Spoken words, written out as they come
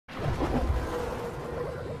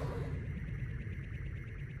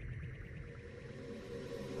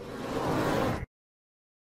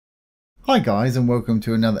Hi guys, and welcome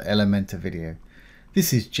to another Elementor video.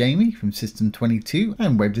 This is Jamie from System22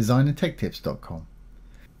 and webdesignandtechtips.com.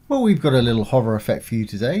 Well, we've got a little hover effect for you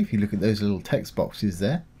today. If you look at those little text boxes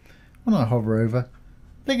there, when I hover over,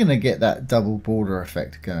 they're going to get that double border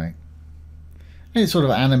effect going. And it's sort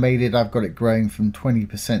of animated. I've got it growing from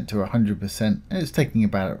 20% to 100%, and it's taking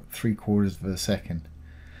about 3/4 of a second.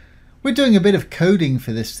 We're doing a bit of coding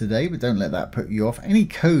for this today, but don't let that put you off. Any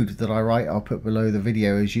code that I write I'll put below the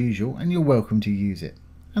video as usual, and you're welcome to use it.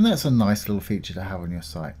 And that's a nice little feature to have on your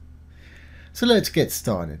site. So let's get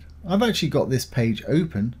started. I've actually got this page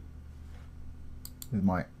open with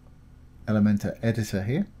my Elementor editor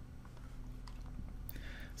here.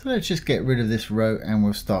 So let's just get rid of this row and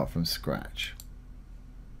we'll start from scratch.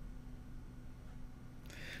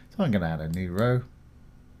 So I'm going to add a new row.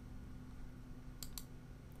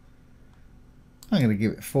 I'm going to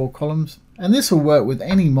give it 4 columns, and this will work with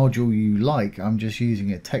any module you like. I'm just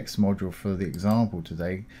using a text module for the example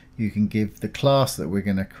today. You can give the class that we're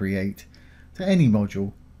going to create to any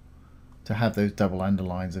module to have those double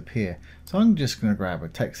underlines appear. So I'm just going to grab a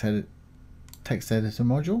text editor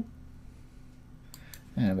module,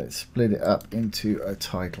 and let's split it up into a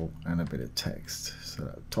title and a bit of text. So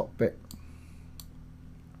that top bit,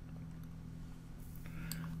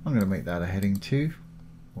 I'm going to make that a heading 2.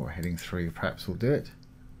 Or heading 3 perhaps will do it.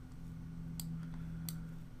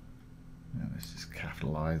 Now let's just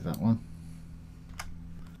capitalize that one.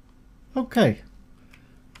 Okay,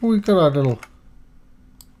 well, we've got our little,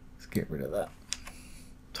 let's get rid of that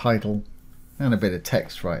title and a bit of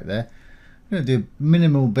text right there. I'm going to do a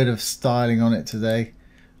minimal bit of styling on it today.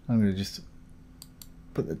 I'm going to just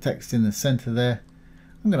put the text in the center there.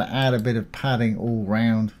 I'm going to add a bit of padding all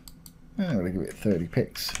round. I'm going to give it 30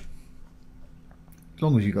 pixels. As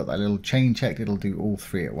long as you've got that little chain checked, it'll do all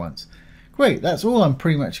 3 at once. Great, that's all I'm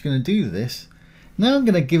pretty much going to do with this. Now I'm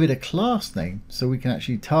going to give it a class name so we can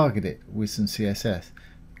actually target it with some CSS.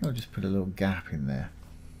 I'll just put a little gap in there.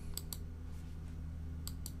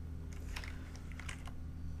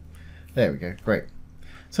 There we go, great.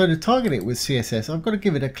 So to target it with CSS, I've got to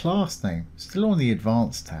give it a class name. Still on the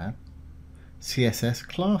Advanced tab, CSS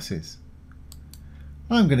Classes.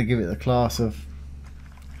 I'm going to give it the class of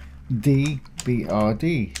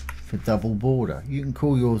dbrd for double border. You can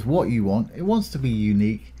call yours what you want. It wants to be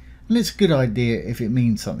unique, and it's a good idea if it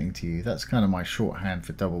means something to you. That's kind of my shorthand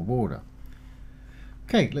for double border.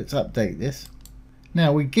 Okay, let's update this.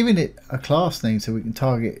 Now we're giving it a class name so we can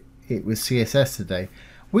target it with CSS today.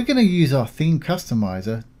 We're going to use our theme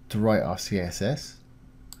customizer to write our CSS.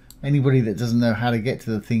 Anybody that doesn't know how to get to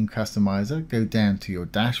the theme customizer, go down to your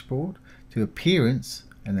dashboard, to appearance,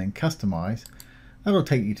 and then customize. That'll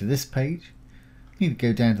take you to this page. You need to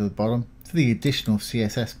go down to the bottom to the additional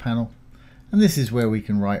CSS panel, and this is where we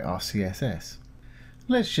can write our CSS.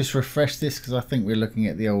 Let's just refresh this because I think we're looking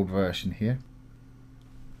at the old version here.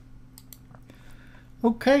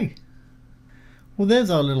 Okay, well,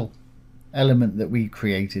 there's our little element that we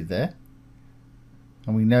created there,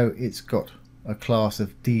 and we know it's got a class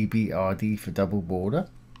of dbrd for double border.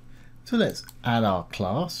 So let's add our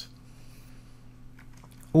class.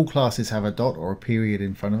 All classes have a dot or a period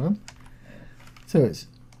in front of them. So it's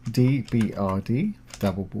dbrd,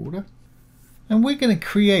 double border. And we're going to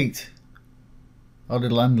create our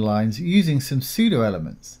little underlines using some pseudo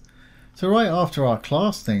elements. So right after our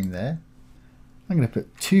class name there, I'm going to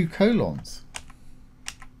put 2 colons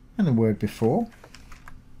and the word before.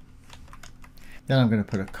 Then I'm going to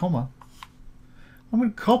put a comma. I'm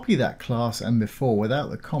going to copy that class and before without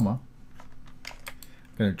the comma.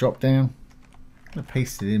 I'm going to drop down. I'm going to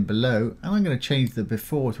paste it in below, and I'm going to change the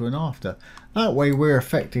before to an after. That way we're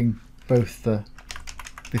affecting both the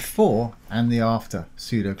before and the after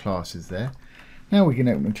pseudo classes there. Now we can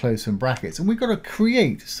open and close some brackets, and we've got to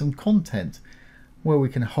create some content where we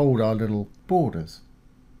can hold our little borders.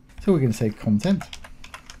 So we're going to say content,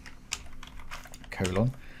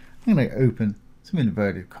 colon. I'm going to open some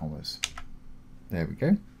inverted commas. There we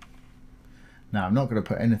go. Now I'm not going to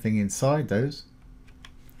put anything inside those.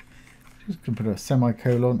 Just going to put a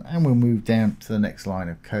semicolon, and we'll move down to the next line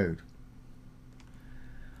of code.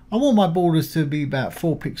 I want my borders to be about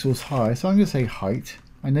 4 pixels high, so I'm going to say height.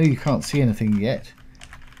 I know you can't see anything yet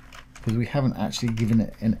because we haven't actually given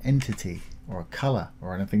it an entity or a color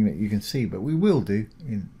or anything that you can see, but we will do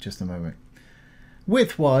in just a moment.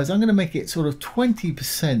 Width wise, I'm going to make it sort of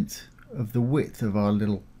 20% of the width of our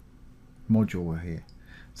little module here.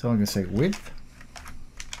 So I'm going to say width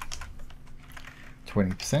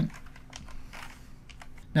 20%.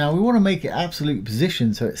 Now we want to make it absolute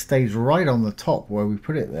position so it stays right on the top where we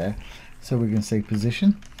put it there. So we're going to say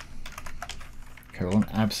position, colon,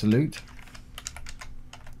 absolute.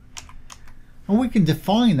 And we can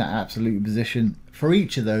define that absolute position for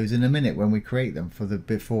each of those in a minute when we create them for the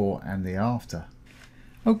before and the after.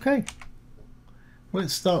 Okay, well,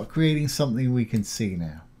 let's start creating something we can see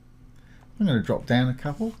now. I'm going to drop down a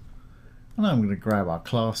couple, and I'm going to grab our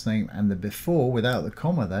class name and the before without the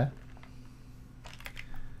comma there,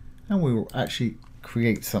 and we will actually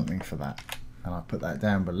create something for that. And I'll put that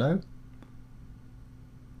down below.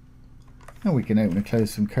 And we can open and close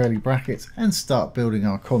some curly brackets and start building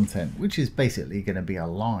our content, which is basically going to be a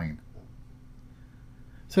line.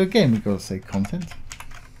 So again, we've got to say content,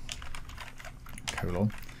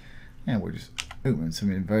 colon, and we'll just open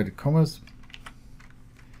some inverted commas.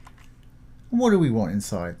 And what do we want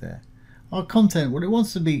inside there? Our content, well, it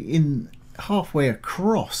wants to be in halfway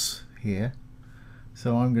across here.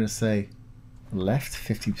 So I'm going to say left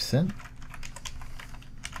 50%.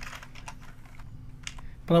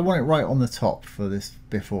 But I want it right on the top for this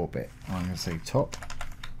before bit. I'm going to say top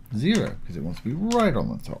 0 because it wants to be right on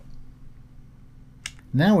the top.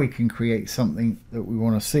 Now we can create something that we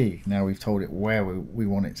want to see. Now we've told it where we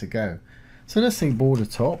want it to go. So let's say border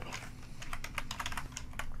top.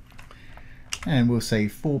 And we'll say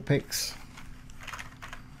 4 pixels.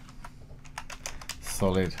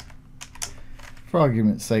 Solid. For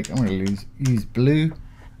argument's sake, I'm going to use blue.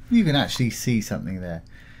 You can actually see something there.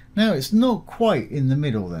 Now it's not quite in the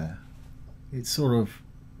middle there. It's sort of,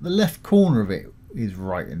 the left corner of it is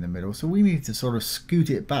right in the middle. So we need to sort of scoot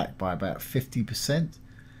it back by about 50%.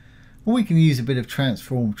 Or we can use a bit of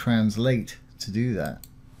transform translate to do that.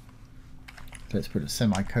 Let's put a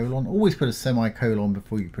semicolon. Always put a semicolon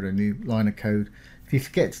before you put a new line of code. If you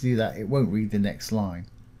forget to do that, it won't read the next line.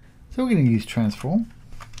 So we're going to use transform.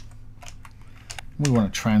 We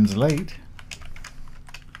want to translate.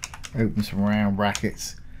 Open some round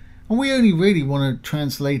brackets. And we only really want to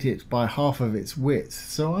translate it by half of its width.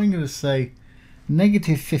 So I'm going to say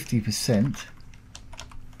negative 50%.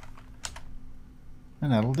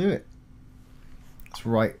 And that'll do it. It's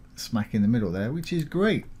right smack in the middle there, which is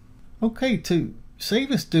great. Okay, to save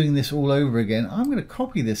us doing this all over again, I'm going to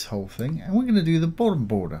copy this whole thing and we're going to do the bottom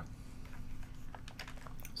border.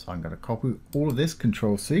 So I'm going to copy all of this,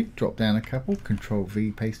 Control C, drop down a couple, Control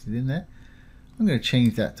V, paste it in there. I'm going to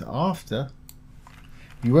change that to after.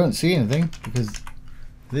 You won't see anything because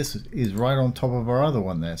this is right on top of our other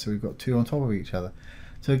one there. So we've got 2 on top of each other.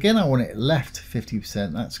 So again, I want it left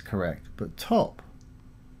 50%, that's correct. But top,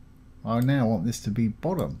 I now want this to be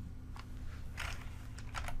bottom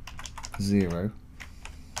 0.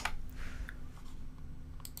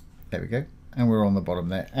 There we go. And we're on the bottom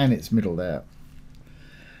there and it's middle there.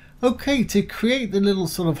 Okay, to create the little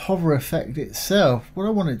sort of hover effect itself, what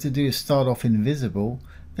I want it to do is start off invisible,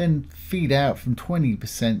 then feed out from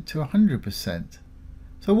 20% to 100%.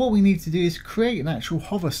 So what we need to do is create an actual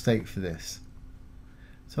hover state for this.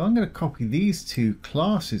 So I'm going to copy these 2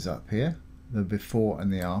 classes up here, the before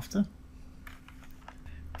and the after.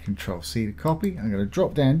 Control C to copy. I'm going to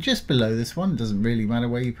drop down just below this one. It doesn't really matter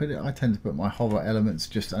where you put it. I tend to put my hover elements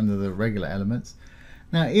just under the regular elements.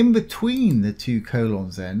 Now in between the 2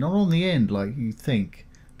 colons there, not on the end like you think,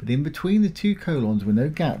 but in between the 2 colons with no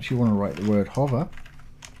gaps, you want to write the word hover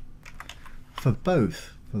for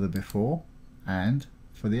both, for the before and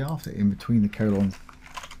for the after, in between the colons.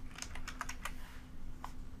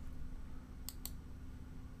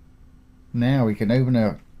 Now we can open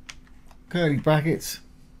our curly brackets.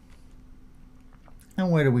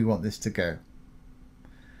 And where do we want this to go?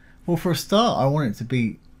 Well, for a start, I want it to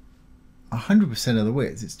be 100% of the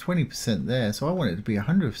width. It's 20% there, so I want it to be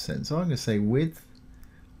 100%. So I'm going to say width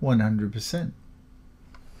 100%.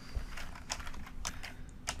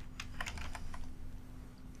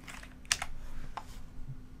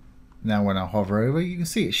 Now when I hover over, you can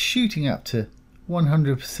see it's shooting up to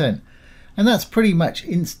 100%. And that's pretty much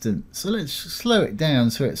instant. So let's slow it down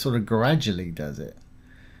so it sort of gradually does it.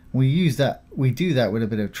 We do that with a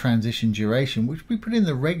bit of transition duration, which we put in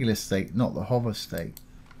the regular state, not the hover state,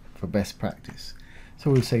 for best practice.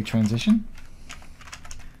 So we'll say transition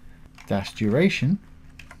dash duration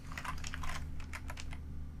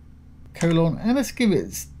colon, and let's give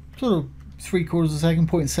it sort of 3/4 of a second,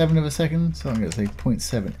 0.7 of a second. So I'm going to say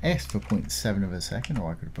 0.7s for 0.7 of a second,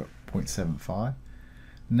 or I could put 0.75.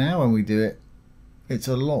 Now when we do it, it's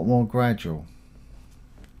a lot more gradual.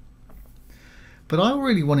 But I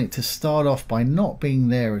really want it to start off by not being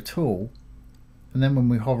there at all, and then when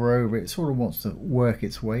we hover over it, it sort of wants to work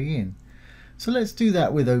its way in. So let's do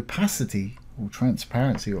that with opacity or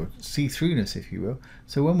transparency or see-throughness, if you will.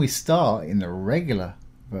 So when we start in the regular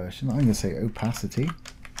version, I'm going to say opacity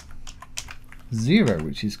 0,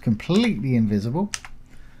 which is completely invisible,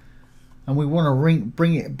 and we want to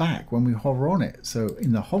bring it back when we hover on it. So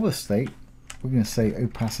in the hover state, we're going to say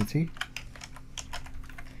opacity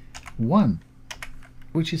 1,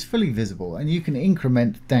 which is fully visible, and you can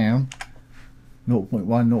increment down 0.1,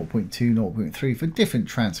 0.2, 0.3 for different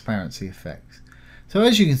transparency effects. So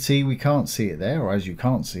as you can see, we can't see it there, or as you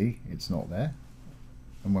can't see, it's not there.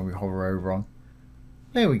 And when we hover over on,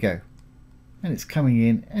 there we go. And it's coming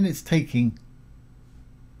in, and it's taking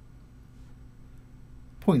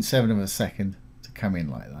 0.7 of a second to come in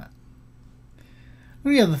like that.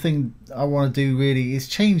 The other thing I want to do really is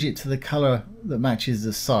change it to the color that matches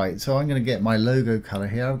the site. So I'm going to get my logo color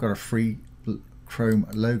here. I've got a free Chrome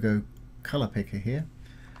logo color picker here.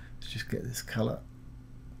 Let's just get this color.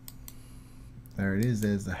 There it is.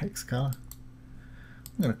 There's the hex color.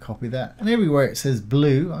 I'm going to copy that, and everywhere it says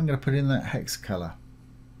blue, I'm going to put in that hex color.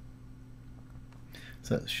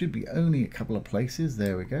 So it should be only a couple of places.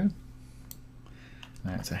 There we go.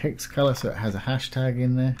 Now it's a hex color, so it has a hashtag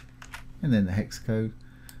in there, and then the hex code.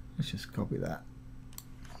 Let's just copy that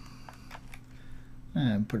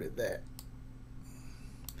and put it there,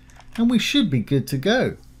 and we should be good to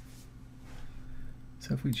go.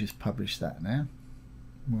 So if we just publish that now,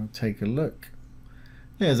 we'll take a look.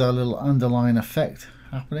 There's our little underline effect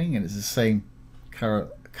happening, and it's the same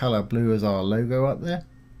color blue as our logo up there.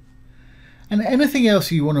 And anything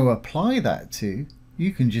else you want to apply that to,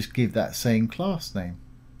 you can just give that same class name.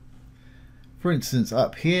 For instance,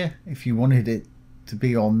 up here, if you wanted it to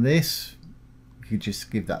be on this, you could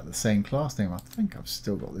just give that the same class name. I think I've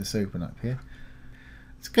still got this open up here.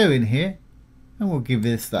 Let's go in here, and we'll give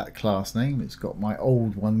this that class name. It's got my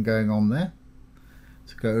old one going on there.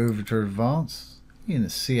 So go over to Advanced. In the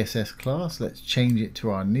CSS class, let's change it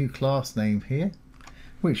to our new class name here,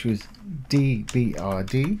 which was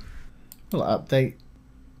dbrd. We'll update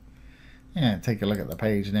and take a look at the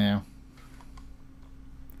page now,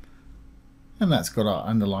 and that's got our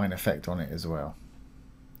underline effect on it as well.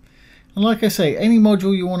 And like I say, any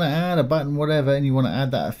module you want to add, a button, whatever, and you want to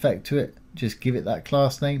add that effect to it, just give it that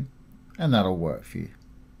class name and that'll work for you.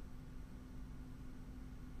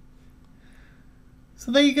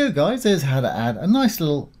 So there you go, guys. There's how to add a nice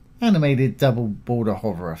little animated double border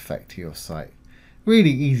hover effect to your site. Really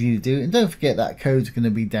easy to do, and don't forget that code's going to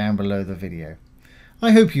be down below the video. I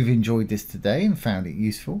hope you've enjoyed this today and found it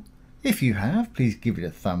useful. If you have, please give it a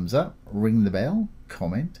thumbs up, ring the bell,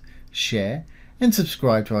 comment, share, and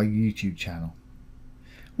subscribe to our YouTube channel.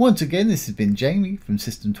 Once again, this has been Jamie from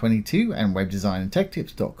System22 and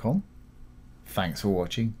webdesignandtechtips.com. Thanks for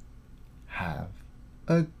watching. Have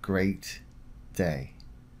a great day.